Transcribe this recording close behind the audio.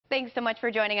Thanks so much for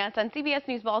joining us on CBS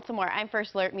News Baltimore. I'm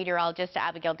First Alert Meteorologist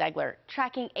Abigail Degler,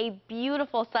 tracking a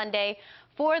beautiful Sunday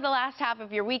for the last half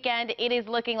of your weekend. It is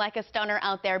looking like a stunner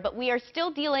out there, but we are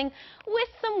still dealing with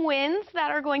some winds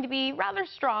that are going to be rather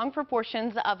strong for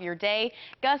portions of your day.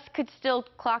 Gusts could still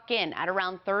clock in at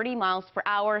around 30 miles per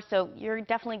hour, so you're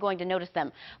definitely going to notice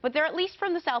them. But they're at least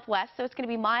from the southwest, so it's going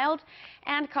to be mild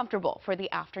and comfortable for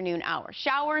the afternoon hours.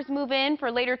 Showers move in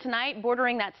for later tonight,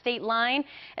 bordering that state line.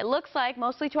 It looks like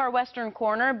mostly to our western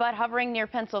corner, but hovering near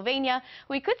Pennsylvania.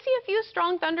 We could see a few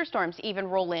strong thunderstorms even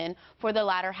roll in for the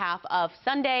latter half of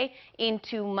Sunday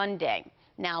into Monday.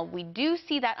 Now, we do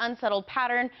see that unsettled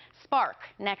pattern spark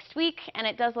next week, and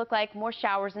it does look like more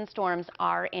showers and storms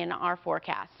are in our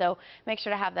forecast. So make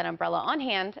sure to have that umbrella on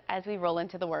hand as we roll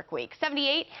into the work week.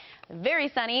 78, very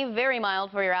sunny, very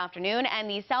mild for your afternoon, and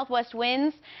these southwest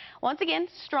winds, once again,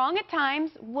 strong at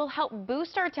times, will help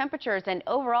boost our temperatures and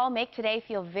overall make today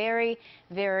feel very,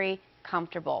 very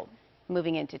comfortable.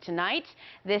 Moving into tonight,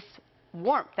 this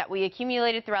warmth that we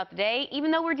accumulated throughout the day,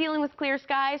 even though we're dealing with clear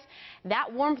skies, that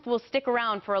warmth will stick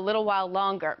around for a little while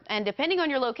longer. And depending on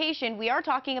your location, we are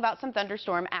talking about some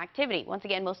thunderstorm activity. Once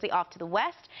again, mostly off to the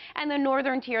west and the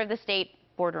northern tier of the state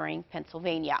bordering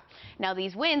Pennsylvania. Now,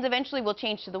 these winds eventually will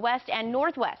change to the west and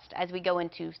northwest as we go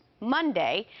into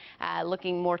Monday,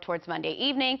 looking more towards Monday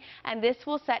evening, and this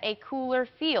will set a cooler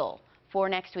feel for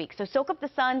next week. So soak up the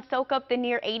sun, soak up the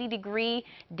near 80-degree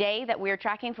day that we're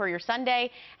tracking for your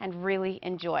Sunday, and really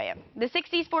enjoy it. The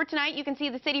 60s for tonight, you can see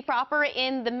the city proper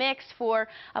in the mix for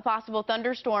a possible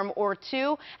thunderstorm or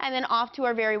two, and then off to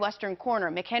our very western corner,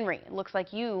 McHenry. It looks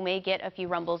like you may get a few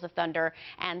rumbles of thunder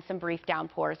and some brief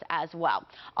downpours as well.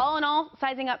 All in all,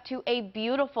 sizing up to a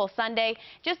beautiful Sunday.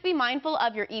 Just be mindful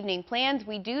of your evening plans.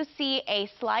 We do see a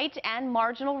slight and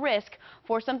marginal risk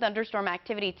for some thunderstorm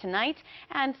activity tonight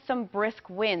and some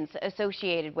brisk winds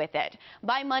associated with it.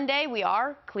 By Monday, we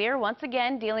are clear once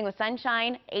again, dealing with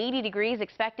sunshine, 80 degrees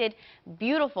expected.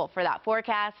 Beautiful for that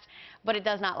forecast, but it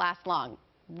does not last long.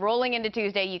 Rolling into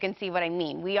Tuesday, you can see what I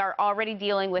mean. We are already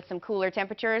dealing with some cooler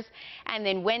temperatures, and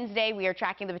then Wednesday, we are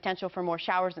tracking the potential for more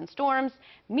showers and storms,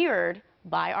 mirrored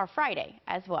by our Friday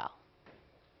as well.